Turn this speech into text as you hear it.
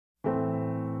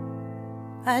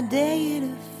I dare you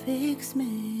to fix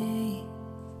me.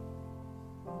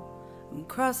 I'm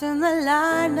crossing the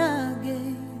line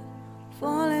again,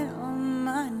 falling on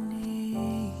my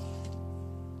knees.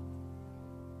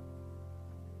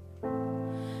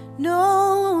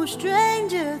 No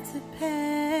stranger to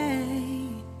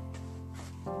pain,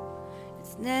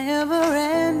 it's never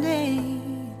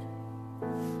ending,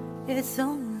 it's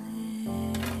only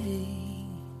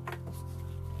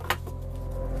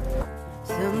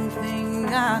something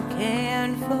I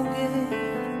can't forget.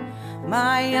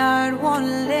 My heart won't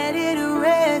let it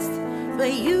rest,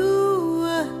 but you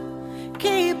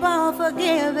keep on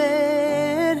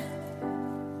forgiving.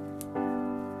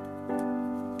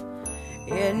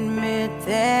 Admit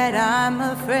that I'm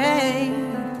afraid.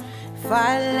 If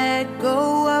I let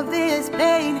go of this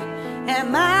pain,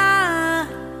 am I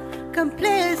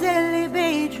completely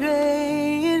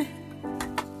betrayed?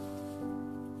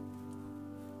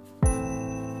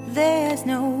 There's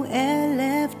no air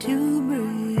left to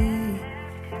breathe.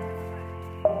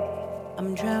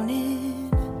 I'm drowning,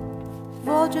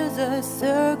 vultures are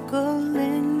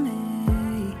circling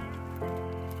me.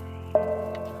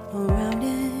 Around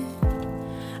it,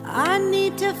 I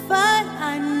need to fight.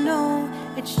 I know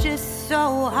it's just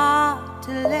so hard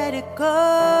to let it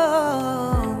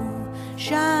go.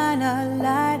 Shine a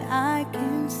light I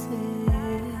can see.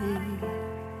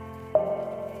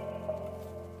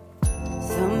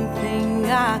 Something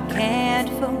I can't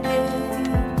forget.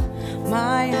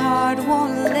 My heart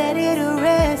won't let it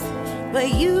rest, but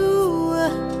you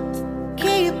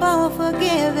keep on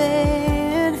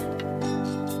forgiving.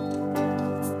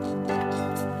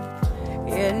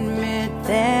 Admit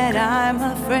that I'm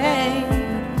afraid.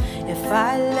 If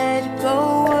I let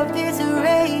go of this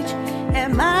rage,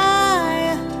 am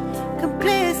I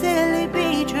completely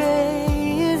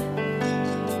betrayed?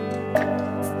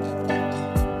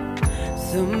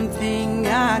 Something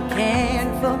I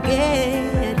can't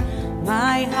forget.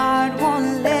 My heart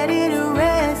won't let it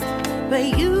rest, but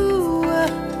you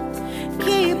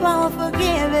keep on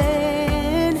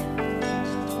forgiving.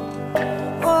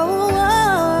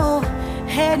 Oh,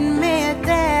 admit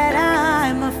that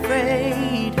I'm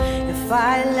afraid. If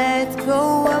I let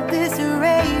go of this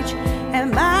rage,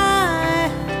 am I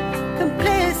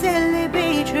completely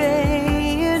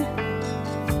betrayed?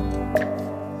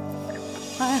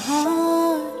 My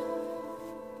heart,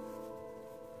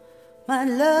 my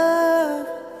love,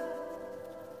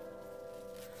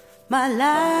 my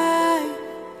life,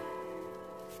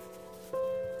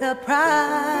 the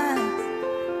price.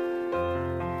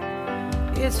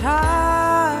 It's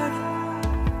hard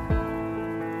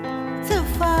to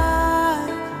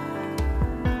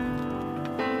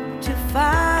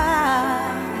fight,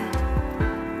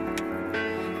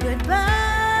 goodbye.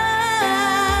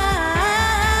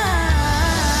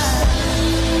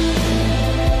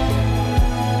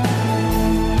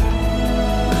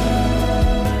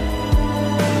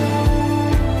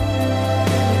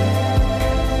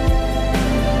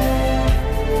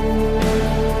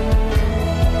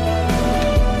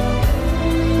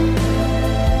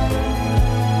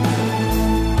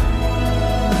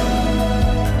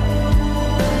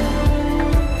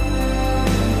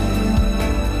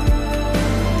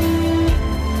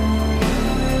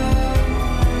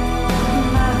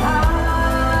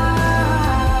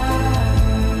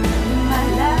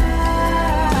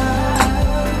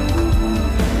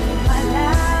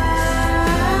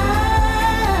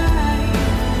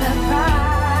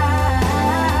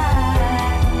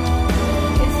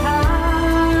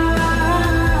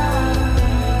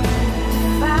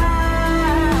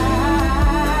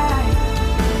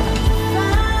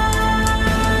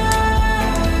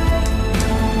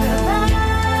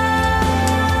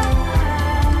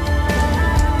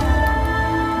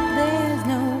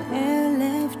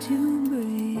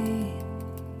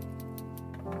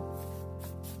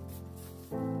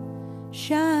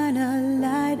 Shine a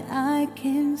light I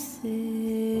can see.